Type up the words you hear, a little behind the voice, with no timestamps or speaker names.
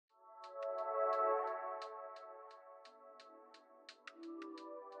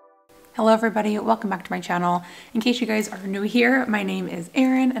Hello everybody, welcome back to my channel. In case you guys are new here, my name is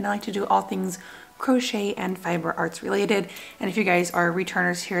Erin and I like to do all things crochet and fiber arts related. And if you guys are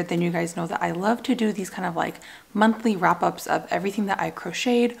returners here, then you guys know that I love to do these kind of like monthly wrap-ups of everything that I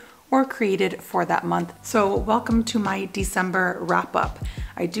crocheted or created for that month. So welcome to my December wrap-up.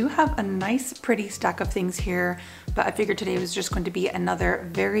 I do have a nice pretty stack of things here, but I figured today was just going to be another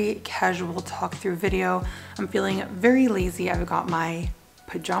very casual talk through video. I'm feeling very lazy. I've got my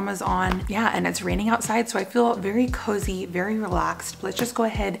pajamas on. Yeah, and it's raining outside, so I feel very cozy, very relaxed. Let's just go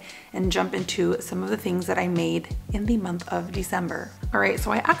ahead and jump into some of the things that I made in the month of December. All right,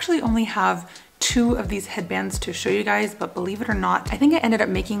 so I actually only have 2 of these headbands to show you guys, but believe it or not, I think I ended up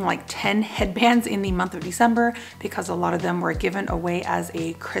making like 10 headbands in the month of December because a lot of them were given away as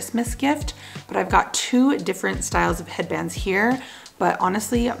a Christmas gift. But I've got 2 different styles of headbands here. But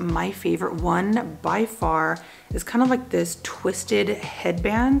honestly, my favorite one by far is kind of like this twisted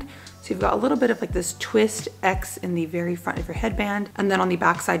headband. So you've got a little bit of like this twist X in the very front of your headband. And then on the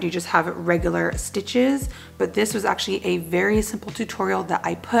back side, you just have regular stitches. But this was actually a very simple tutorial that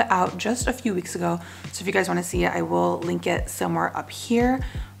I put out just a few weeks ago. So if you guys want to see it, I will link it somewhere up here.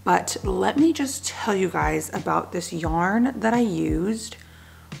 But let me just tell you guys about this yarn that I used.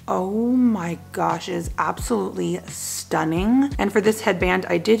 Oh my gosh, it is absolutely stunning. And for this headband,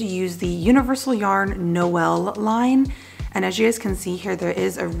 I did use the Universal Yarn Noel line. And as you guys can see here, there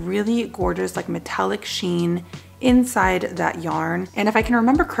is a really gorgeous like metallic sheen inside that yarn. And if I can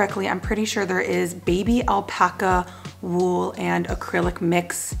remember correctly, I'm pretty sure there is baby alpaca wool and acrylic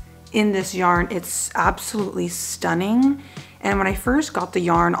mix in this yarn. It's absolutely stunning. And when I first got the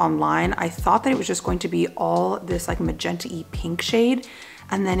yarn online, I thought that it was just going to be all this like magenta-y pink shade.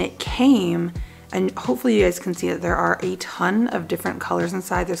 And then it came, and hopefully you guys can see that there are a ton of different colors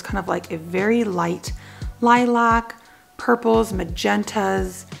inside. There's kind of like a very light lilac, purples,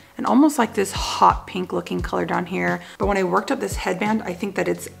 magentas, and almost like this hot pink looking color down here. But when I worked up this headband, I think that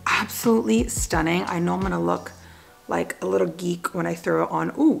it's absolutely stunning. I know I'm gonna look like a little geek when I throw it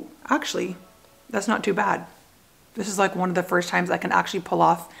on. Ooh, actually, that's not too bad. This is like one of the first times I can actually pull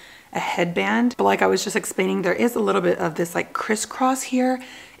off a headband. But like I was just explaining, there is a little bit of this like crisscross here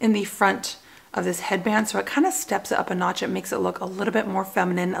in the front of this headband. So it kind of steps it up a notch. It makes it look a little bit more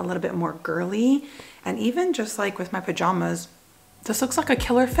feminine, a little bit more girly. And even just like with my pajamas, this looks like a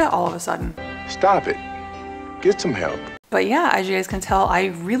killer fit all of a sudden. Stop it. Get some help. But yeah, as you guys can tell, I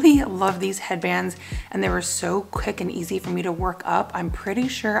really love these headbands and they were so quick and easy for me to work up. I'm pretty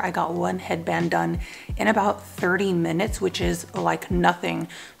sure I got one headband done in about 30 minutes, which is like nothing.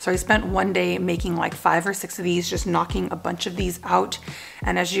 So I spent one day making like 5 or 6 of these, just knocking a bunch of these out.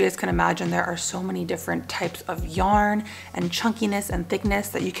 And as you guys can imagine, there are so many different types of yarn and chunkiness and thickness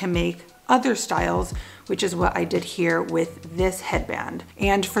that you can make other styles, which is what I did here with this headband.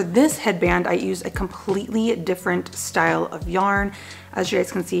 And for this headband, I used a completely different style of yarn. As you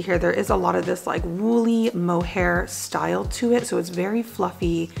guys can see here, there is a lot of this like woolly mohair style to it. So it's very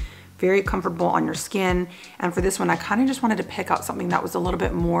fluffy, very comfortable on your skin. And for this one, I kind of just wanted to pick out something that was a little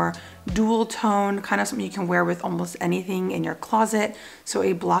bit more dual tone, kind of something you can wear with almost anything in your closet. So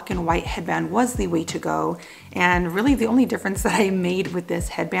a black and white headband was the way to go. And really the only difference that I made with this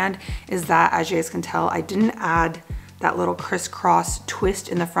headband is that, as you guys can tell, I didn't add that little crisscross twist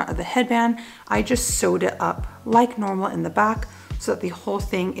in the front of the headband. I just sewed it up like normal in the back, so that the whole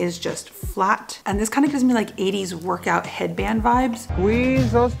thing is just flat. And this kind of gives me like 80s workout headband vibes.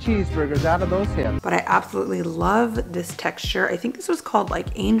 Squeeze those cheeseburgers out of those hips. But I absolutely love this texture. I think this was called like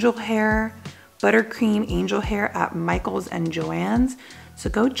angel hair, buttercream angel hair at Michael's and Joann's. So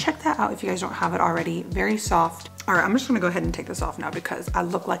go check that out if you guys don't have it already. Very soft. All right, I'm just gonna go ahead and take this off now because I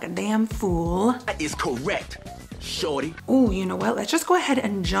look like a damn fool. That is correct, shorty. Oh, you know what? Let's just go ahead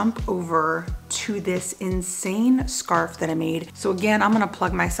and jump over to this insane scarf that I made. So again, I'm gonna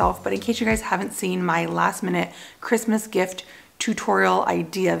plug myself, but in case you guys haven't seen my last minute Christmas gift tutorial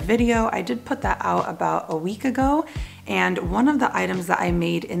idea video, I did put that out about a week ago. And one of the items that I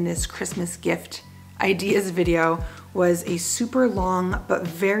made in this Christmas gift ideas video was a super long but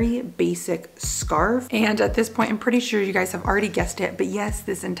very basic scarf. And at this point, I'm pretty sure you guys have already guessed it, but yes,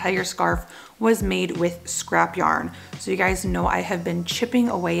 this entire scarf was made with scrap yarn. So you guys know I have been chipping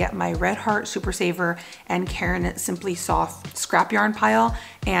away at my Red Heart Super Saver and Caron Simply Soft scrap yarn pile,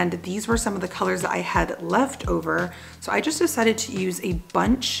 and these were some of the colors that I had left over. So I just decided to use a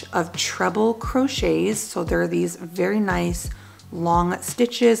bunch of treble crochets. So there are these very nice long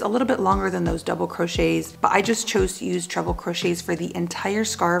stitches, a little bit longer than those double crochets, but I just chose to use treble crochets for the entire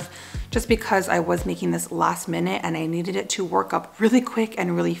scarf just because I was making this last minute and I needed it to work up really quick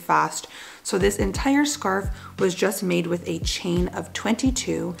and really fast. So this entire scarf was just made with a chain of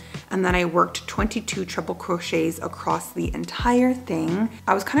 22, and then I worked 22 treble crochets across the entire thing.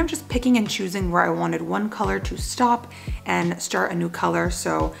 I was kind of just picking and choosing where I wanted one color to stop and start a new color.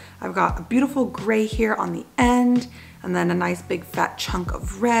 So I've got a beautiful gray here on the end, and then a nice big fat chunk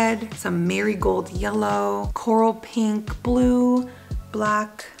of red, some marigold yellow, coral pink, blue,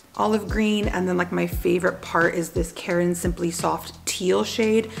 black, olive green, and then like my favorite part is this Caron Simply Soft teal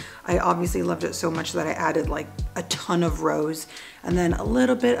shade. I obviously loved it so much that I added like a ton of rose, and then a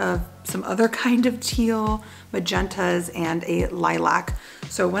little bit of some other kind of teal, magentas, and a lilac.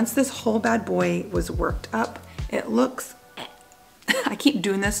 So once this whole bad boy was worked up, it looks I keep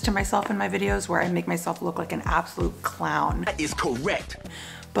doing this to myself in my videos where I make myself look like an absolute clown. That is correct.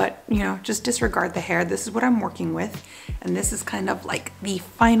 But you know, just disregard the hair. This is what I'm working with. And this is kind of like the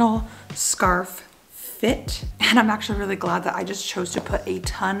final scarf fit. And I'm actually really glad that I just chose to put a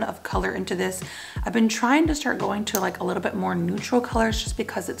ton of color into this. I've been trying to start going to like a little bit more neutral colors just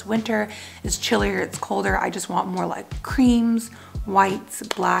because it's winter, it's chillier, it's colder. I just want more like creams, whites,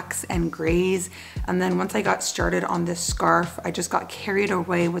 blacks, and grays. And then once I got started on this scarf, I just got carried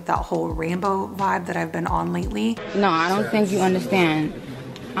away with that whole rainbow vibe that I've been on lately. No, I don't think you understand.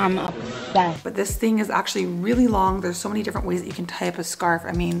 I'm obsessed. But this thing is actually really long. There's so many different ways that you can tie up a scarf.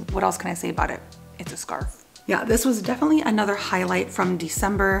 I mean, what else can I say about it? It's a scarf. Yeah, this was definitely another highlight from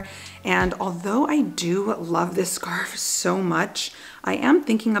December. And although I do love this scarf so much, I am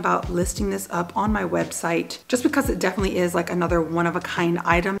thinking about listing this up on my website just because it definitely is like another one-of-a-kind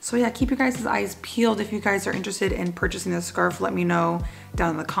item. So yeah, keep your guys' eyes peeled. If you guys are interested in purchasing this scarf, let me know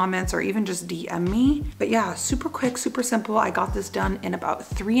down in the comments or even just DM me. But yeah, super quick, super simple. I got this done in about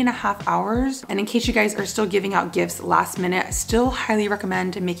 3.5 hours. And in case you guys are still giving out gifts last minute, I still highly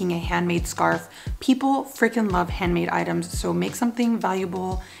recommend making a handmade scarf. People freaking love handmade items, so make something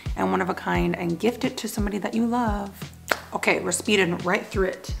valuable and one of a kind and gift it to somebody that you love. Okay, we're speeding right through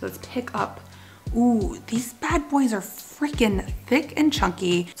it. Let's pick up. Ooh, these bad boys are freaking thick and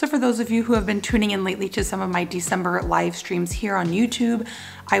chunky. So for those of you who have been tuning in lately to some of my December live streams here on YouTube,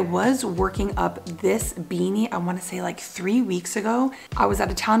 I was working up this beanie, I wanna say like 3 weeks ago. I was out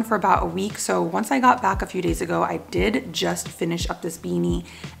of town for about a week, so once I got back a few days ago, I did just finish up this beanie,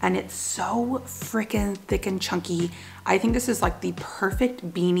 and it's so freaking thick and chunky. I think this is like the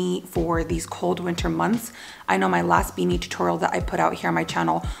perfect beanie for these cold winter months. I know my last beanie tutorial that I put out here on my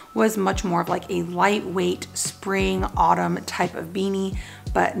channel was much more of like a lightweight spring, autumn type of beanie.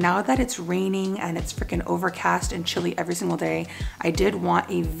 But now that it's raining and it's freaking overcast and chilly every single day, I did want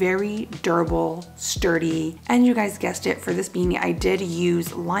a very durable, sturdy, and you guys guessed it, for this beanie, I did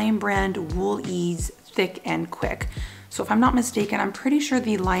use Lion Brand Wool Ease Thick and Quick. So if I'm not mistaken, I'm pretty sure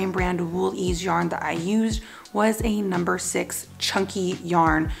the Lion Brand Wool Ease yarn that I used was a number 6 chunky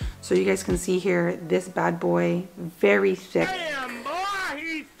yarn. So you guys can see here, this bad boy, very thick. Damn, boy,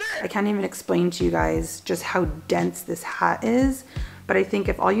 he's thick. I can't even explain to you guys just how dense this hat is. But I think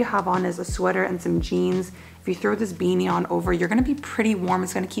if all you have on is a sweater and some jeans, if you throw this beanie on over, you're gonna be pretty warm.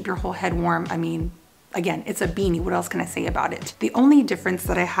 It's gonna keep your whole head warm. I mean, again, it's a beanie. What else can I say about it? The only difference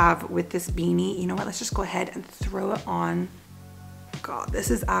that I have with this beanie, you know what, let's just go ahead and throw it on. God, this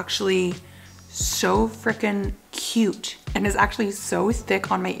is actually so freaking cute and is actually so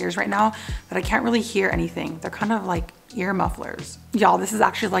thick on my ears right now that I can't really hear anything. They're kind of like ear mufflers. Y'all, this is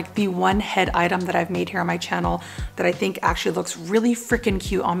actually like the one head item that I've made here on my channel that I think actually looks really freaking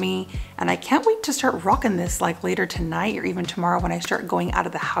cute on me. And I can't wait to start rocking this like later tonight or even tomorrow when I start going out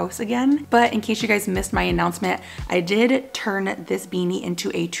of the house again. But in case you guys missed my announcement, I did turn this beanie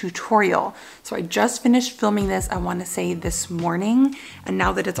into a tutorial. So I just finished filming this, I want to say this morning. And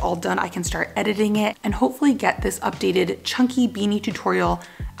now that it's all done, I can start editing it and hopefully get this updated chunky beanie tutorial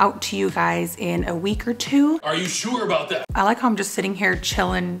out to you guys in a week or 2. Are you sure about that? I like how I'm just sitting here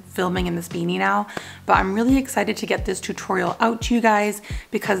chilling, filming in this beanie now, but I'm really excited to get this tutorial out to you guys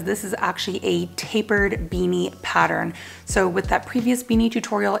because this is actually a tapered beanie pattern. So with that previous beanie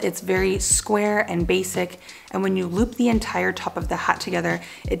tutorial, it's very square and basic. And when you loop the entire top of the hat together,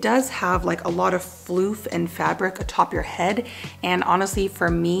 it does have like a lot of floof and fabric atop your head. And honestly, for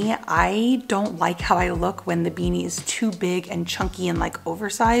me, I don't like how I look when the beanie is too big and chunky and like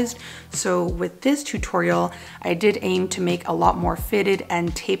oversized. So with this tutorial, I did aim to make a lot more fitted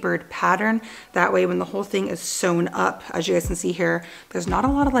and tapered pattern. That way, when the whole thing is sewn up, as you guys can see here, there's not a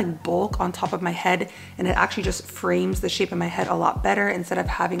lot of like bulk on top of my head, and it actually just frames the shape of my head a lot better instead of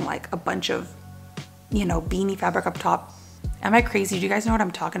having like a bunch of, you know, beanie fabric up top. Am I crazy? Do you guys know what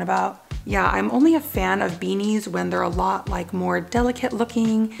I'm talking about? Yeah, I'm only a fan of beanies when they're a lot like more delicate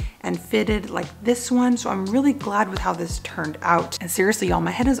looking and fitted like this one. So I'm really glad with how this turned out. And seriously, y'all,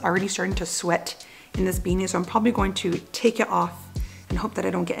 my head is already starting to sweat in this beanie. So I'm probably going to take it off and hope that I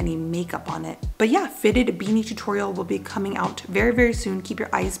don't get any makeup on it. But yeah, fitted beanie tutorial will be coming out very, very soon. Keep your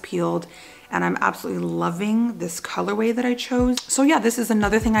eyes peeled. And I'm absolutely loving this colorway that I chose. So yeah, this is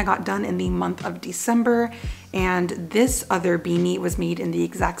another thing I got done in the month of December. And this other beanie was made in the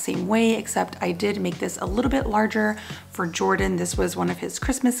exact same way, except I did make this a little bit larger for Jordan. This was one of his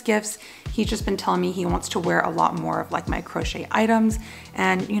Christmas gifts. He's just been telling me he wants to wear a lot more of like my crochet items.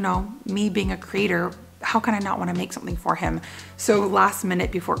 And you know, me being a creator, how can I not want to make something for him? So last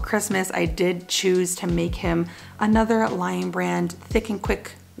minute before Christmas, I did choose to make him another Lion Brand Thick and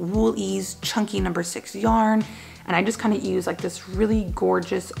Quick Wool Ease Chunky No. 6 yarn. And I just kind of use like this really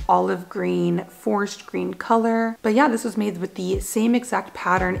gorgeous olive green, forest green color. But yeah, this was made with the same exact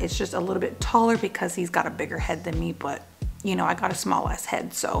pattern. It's just a little bit taller because he's got a bigger head than me, but you know, I got a small ass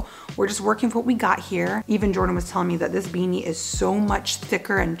head. So we're just working with what we got here. Even Jordan was telling me that this beanie is so much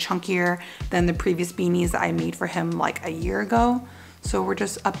thicker and chunkier than the previous beanies that I made for him like a year ago. So we're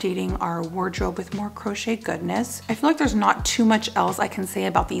just updating our wardrobe with more crochet goodness. I feel like there's not too much else I can say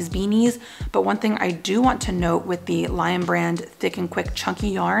about these beanies, but one thing I do want to note with the Lion Brand Thick and Quick Chunky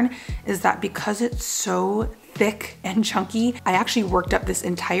yarn is that because it's so thick and chunky, I actually worked up this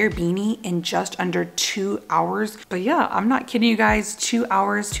entire beanie in just under 2 hours. But yeah, I'm not kidding you guys, 2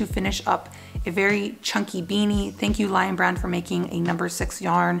 hours to finish up a very chunky beanie. Thank you, Lion Brand, for making a No. 6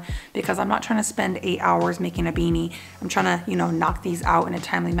 yarn, because I'm not trying to spend 8 hours making a beanie. I'm trying to, you know, knock these out in a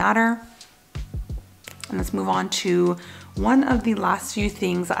timely manner. And let's move on to one of the last few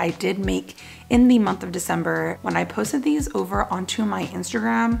things that I did make in the month of December. When I posted these over onto my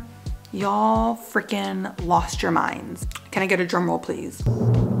Instagram, y'all freaking lost your minds. Can I get a drum roll, please?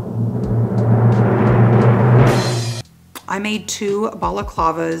 I made 2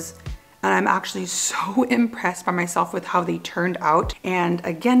 balaclavas, and I'm actually so impressed by myself with how they turned out. And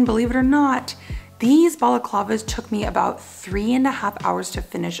again, believe it or not, these balaclavas took me about 3.5 hours to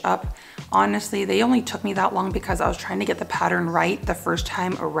finish up. Honestly, they only took me that long because I was trying to get the pattern right the first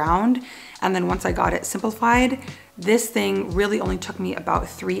time around. And then once I got it simplified, this thing really only took me about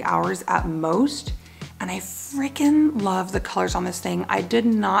 3 hours at most. And I freaking love the colors on this thing. I did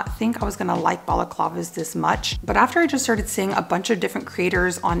not think I was gonna like balaclavas this much, but after I just started seeing a bunch of different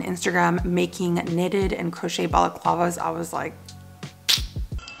creators on Instagram making knitted and crochet balaclavas, I was like,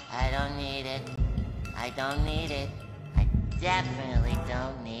 I don't need it. I don't need it. I definitely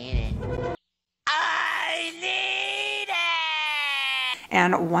don't need it. I need it!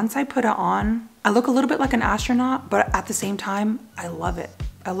 And once I put it on, I look a little bit like an astronaut, but at the same time, I love it.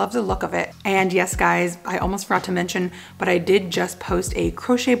 I love the look of it. And yes, guys, I almost forgot to mention, but I did just post a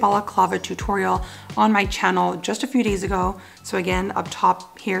crochet balaclava tutorial on my channel just a few days ago. So again, up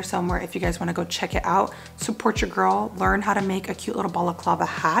top here somewhere, if you guys wanna go check it out, support your girl, learn how to make a cute little balaclava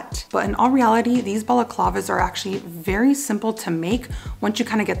hat. But in all reality, these balaclavas are actually very simple to make once you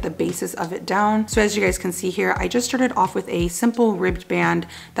kind of get the basis of it down. So as you guys can see here, I just started off with a simple ribbed band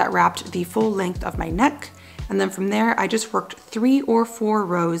that wrapped the full length of my neck. And then from there, I just worked 3 or 4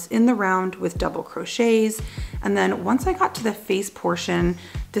 rows in the round with double crochets. And then once I got to the face portion,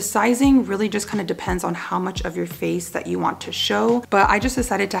 the sizing really just kind of depends on how much of your face that you want to show. But I just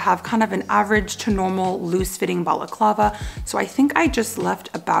decided to have kind of an average to normal loose fitting balaclava. So I think I just left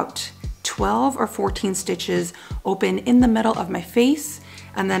about 12 or 14 stitches open in the middle of my face.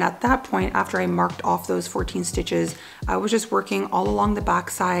 And then at that point, after I marked off those 14 stitches, I was just working all along the back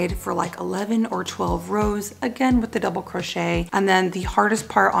side for like 11 or 12 rows, again with the double crochet. And then the hardest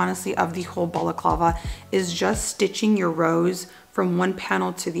part, honestly, of the whole balaclava is just stitching your rows from one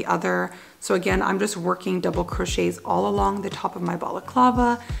panel to the other. So again, I'm just working double crochets all along the top of my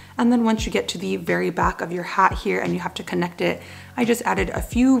balaclava. And then once you get to the very back of your hat here and you have to connect it, I just added a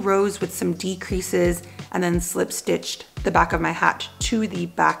few rows with some decreases and then slip stitched the back of my hat to the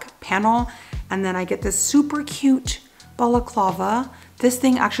back panel. And then I get this super cute balaclava. This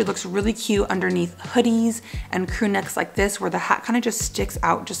thing actually looks really cute underneath hoodies and crew necks like this, where the hat kind of just sticks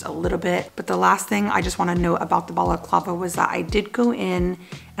out just a little bit. But the last thing I just want to note about the balaclava was that I did go in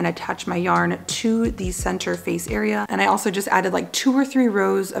and attach my yarn to the center face area. And I also just added like 2 or 3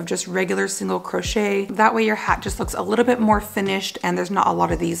 rows of just regular single crochet. That way your hat just looks a little bit more finished and there's not a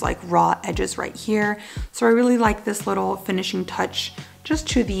lot of these like raw edges right here. So I really like this little finishing touch just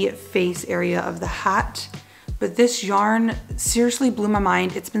to the face area of the hat. But this yarn seriously blew my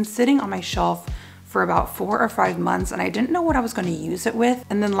mind. It's been sitting on my shelf for about 4 or 5 months and I didn't know what I was going to use it with.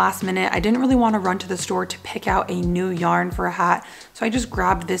 And then last minute, I didn't really want to run to the store to pick out a new yarn for a hat. So I just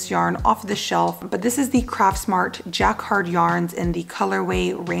grabbed this yarn off the shelf. But this is the Craft Smart Jacquard yarns in the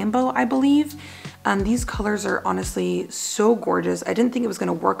colorway Rainbow, I believe. And these colors are honestly so gorgeous. I didn't think it was going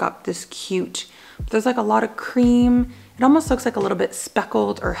to work up this cute. But there's like a lot of cream. It almost looks like a little bit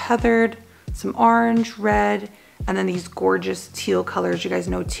speckled or heathered. Some orange, red, and then these gorgeous teal colors. You guys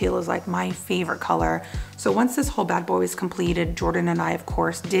know teal is like my favorite color. So once this whole bad boy is completed, Jordan and I, of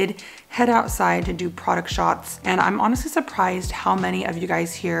course, did head outside to do product shots. And I'm honestly surprised how many of you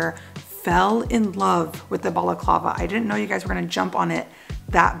guys here fell in love with the balaclava. I didn't know you guys were gonna jump on it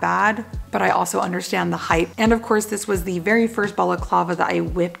that bad, but I also understand the hype. And of course, this was the very first balaclava that I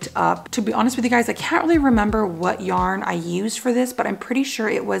whipped up. To be honest with you guys, I can't really remember what yarn I used for this, but I'm pretty sure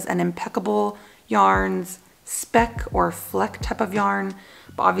it was an Impeccable Yarns speck or fleck type of yarn.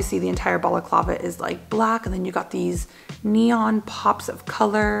 But obviously the entire balaclava is like black, and then you got these neon pops of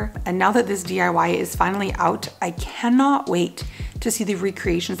color. And now that this DIY is finally out, I cannot wait to see the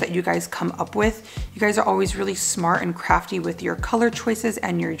recreations that you guys come up with. You guys are always really smart and crafty with your color choices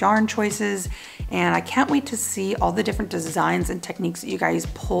and your yarn choices. And I can't wait to see all the different designs and techniques that you guys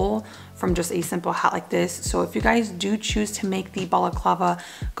pull from just a simple hat like this. So if you guys do choose to make the balaclava,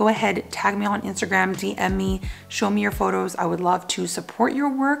 go ahead, tag me on Instagram, DM me, show me your photos. I would love to support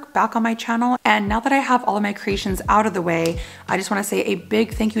your work back on my channel. And now that I have all of my creations out of the way, I just want to say a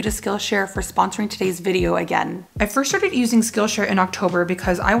big thank you to Skillshare for sponsoring today's video again. I first started using Skillshare in October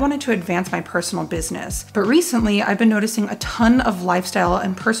because I wanted to advance my personal business. But recently I've been noticing a ton of lifestyle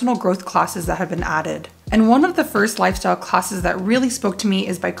and personal growth classes that have been added. And one of the first lifestyle classes that really spoke to me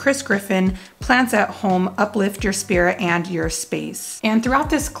is by Chris Griffin, Plants at Home, Uplift Your Spirit and Your Space. And throughout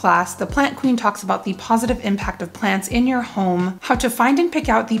this class, the Plant Queen talks about the positive impact of plants in your home, how to find and pick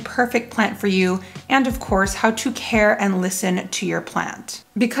out the perfect plant for you, and of course, how to care and listen to your plant.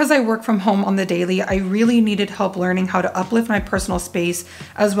 Because I work from home on the daily, I really needed help learning how to uplift my personal space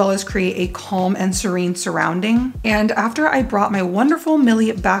as well as create a calm and serene surrounding. And after I brought my wonderful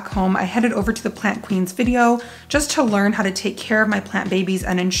Millie back home, I headed over to the Plant Queen's video just to learn how to take care of my plant babies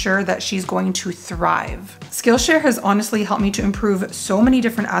and ensure that she's going to thrive. Skillshare has honestly helped me to improve so many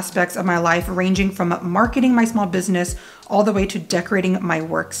different aspects of my life, ranging from marketing my small business all the way to decorating my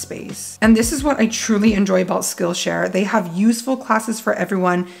workspace. And this is what I truly enjoy about Skillshare. They have useful classes for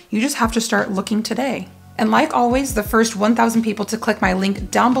everyone. You just have to start looking today. And like always, the first 1,000 people to click my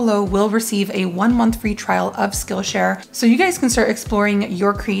link down below will receive a 1-month free trial of Skillshare, so you guys can start exploring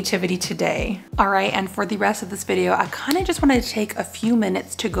your creativity today. All right, and for the rest of this video, I kind of just wanted to take a few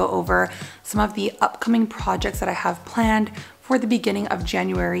minutes to go over some of the upcoming projects that I have planned for the beginning of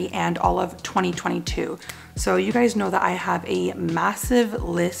January and all of 2022. So you guys know that I have a massive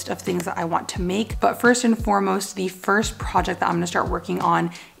list of things that I want to make, but first and foremost, the first project that I'm gonna start working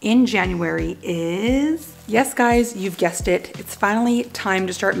on in January is, yes guys, you've guessed it, it's finally time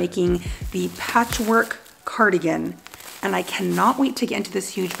to start making the patchwork cardigan. And I cannot wait to get into this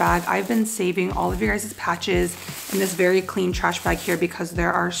huge bag. I've been saving all of your guys' patches in this very clean trash bag here because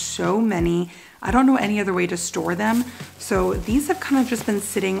there are so many. I don't know any other way to store them. So these have kind of just been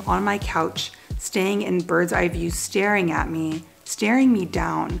sitting on my couch, staying in bird's eye view, staring at me, staring me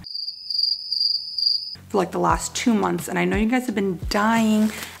down for like the last 2 months. And I know you guys have been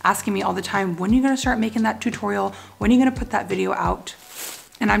dying, asking me all the time, when are you gonna start making that tutorial? When are you gonna put that video out?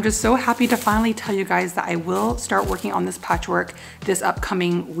 And I'm just so happy to finally tell you guys that I will start working on this patchwork this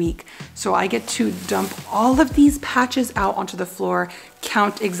upcoming week. So I get to dump all of these patches out onto the floor,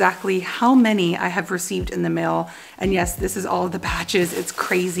 count exactly how many I have received in the mail. And yes, this is all of the patches. It's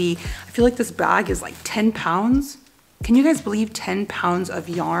crazy. I feel like this bag is like 10 pounds. Can you guys believe 10 pounds of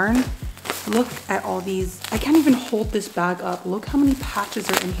yarn? Look at all these. I can't even hold this bag up. Look how many patches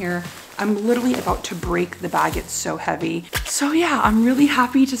are in here. I'm literally about to break the bag, it's so heavy. So yeah, I'm really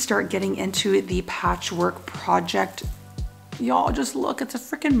happy to start getting into the patchwork project. Y'all just look, it's a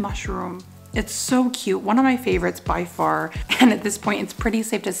freaking mushroom. It's so cute, one of my favorites by far. And at this point, it's pretty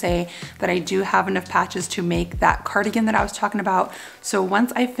safe to say that I do have enough patches to make that cardigan that I was talking about. So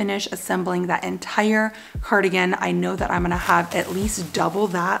once I finish assembling that entire cardigan, I know that I'm gonna have at least double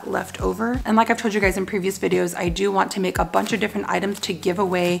that left over. And like I've told you guys in previous videos, I do want to make a bunch of different items to give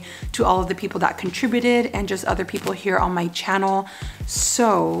away to all of the people that contributed and just other people here on my channel.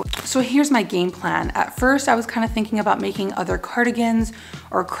 So here's my game plan. At first, I was kind of thinking about making other cardigans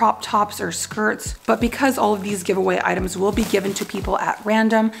or crop tops or skirts, but because all of these giveaway items will be given to people at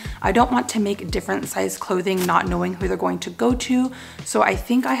random, I don't want to make different size clothing not knowing who they're going to go to. So I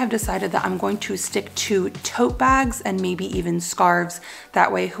think I have decided that I'm going to stick to tote bags and maybe even scarves.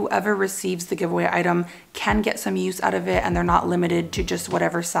 That way, whoever receives the giveaway item can get some use out of it and they're not limited to just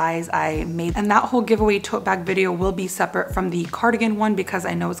whatever size I made. And that whole giveaway tote bag video will be separate from the cardigan one because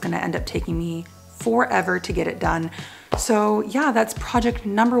I know it's gonna end up taking me forever to get it done. So yeah, that's project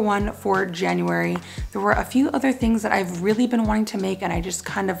number 1 for January. There were a few other things that I've really been wanting to make and I just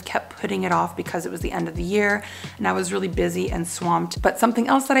kind of kept putting it off because it was the end of the year and I was really busy and swamped. But something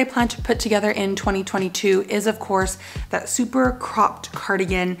else that I plan to put together in 2022 is of course that super cropped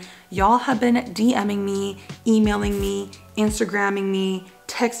cardigan. Y'all have been DMing me, emailing me, Instagramming me,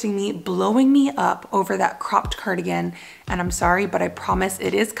 texting me, blowing me up over that cropped cardigan. And I'm sorry, but I promise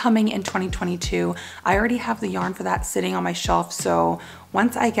it is coming in 2022. I already have the yarn for that sitting on my shelf. So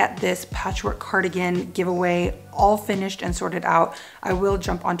once I get this patchwork cardigan giveaway all finished and sorted out, I will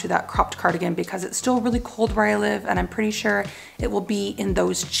jump onto that cropped cardigan because it's still really cold where I live and I'm pretty sure it will be in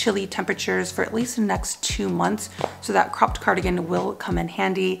those chilly temperatures for at least the next 2 months. So that cropped cardigan will come in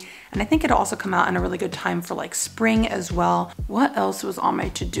handy. And I think it'll also come out in a really good time for like spring as well. What else was on my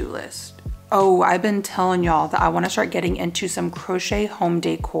to-do list? Oh, I've been telling y'all that I want to start getting into some crochet home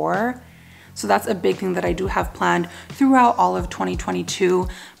decor. So that's a big thing that I do have planned throughout all of 2022.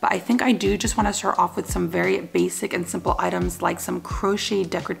 But I think I do just want to start off with some very basic and simple items like some crochet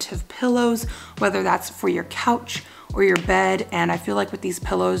decorative pillows, whether that's for your couch or your bed. And I feel like with these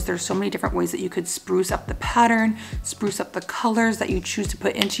pillows, there's so many different ways that you could spruce up the pattern, spruce up the colors that you choose to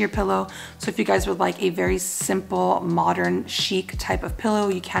put into your pillow. So if you guys would like a very simple, modern, chic type of pillow,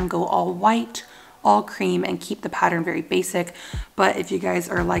 you can go all white, all cream, and keep the pattern very basic. But if you guys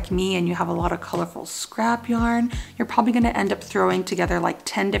are like me and you have a lot of colorful scrap yarn, you're probably gonna end up throwing together like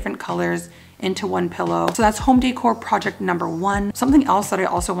 10 different colors into one pillow. So that's home decor project number 1. Something else that I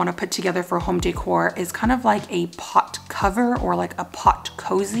also want to put together for home decor is kind of like a pot cover or like a pot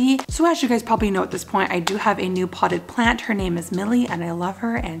cozy. So as you guys probably know at this point, I do have a new potted plant. Her name is Millie and I love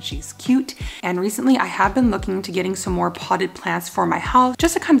her and she's cute. And recently I have been looking into getting some more potted plants for my house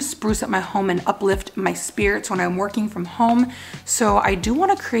just to kind of spruce up my home and uplift my spirits when I'm working from home. So I do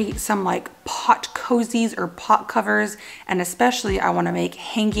want to create some like pot cozies or pot covers, and especially I want to make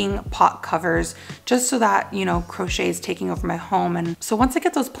hanging pot covers just so that, you know, crochet is taking over my home. And so once I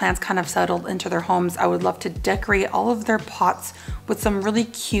get those plants kind of settled into their homes, I would love to decorate all of their pots with some really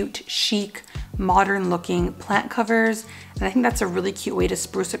cute, chic, modern looking plant covers. And I think that's a really cute way to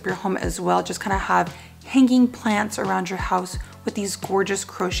spruce up your home as well. Just kind of have hanging plants around your house with these gorgeous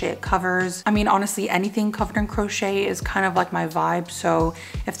crochet covers. I mean, honestly, anything covered in crochet is kind of like my vibe. So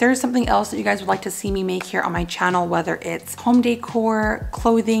if there's something else that you guys would like to see me make here on my channel, whether it's home decor,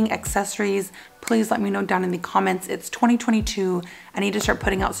 clothing, accessories, please let me know down in the comments. It's 2022. I need to start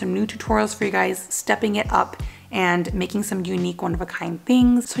putting out some new tutorials for you guys, stepping it up and making some unique one-of-a-kind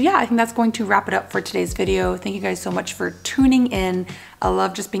things. So yeah, I think that's going to wrap it up for today's video. Thank you guys so much for tuning in. I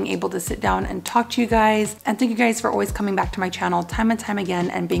love just being able to sit down and talk to you guys. And thank you guys for always coming back to my channel time and time again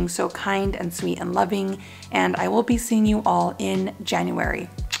and being so kind and sweet and loving. And I will be seeing you all in January.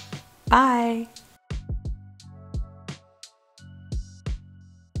 Bye.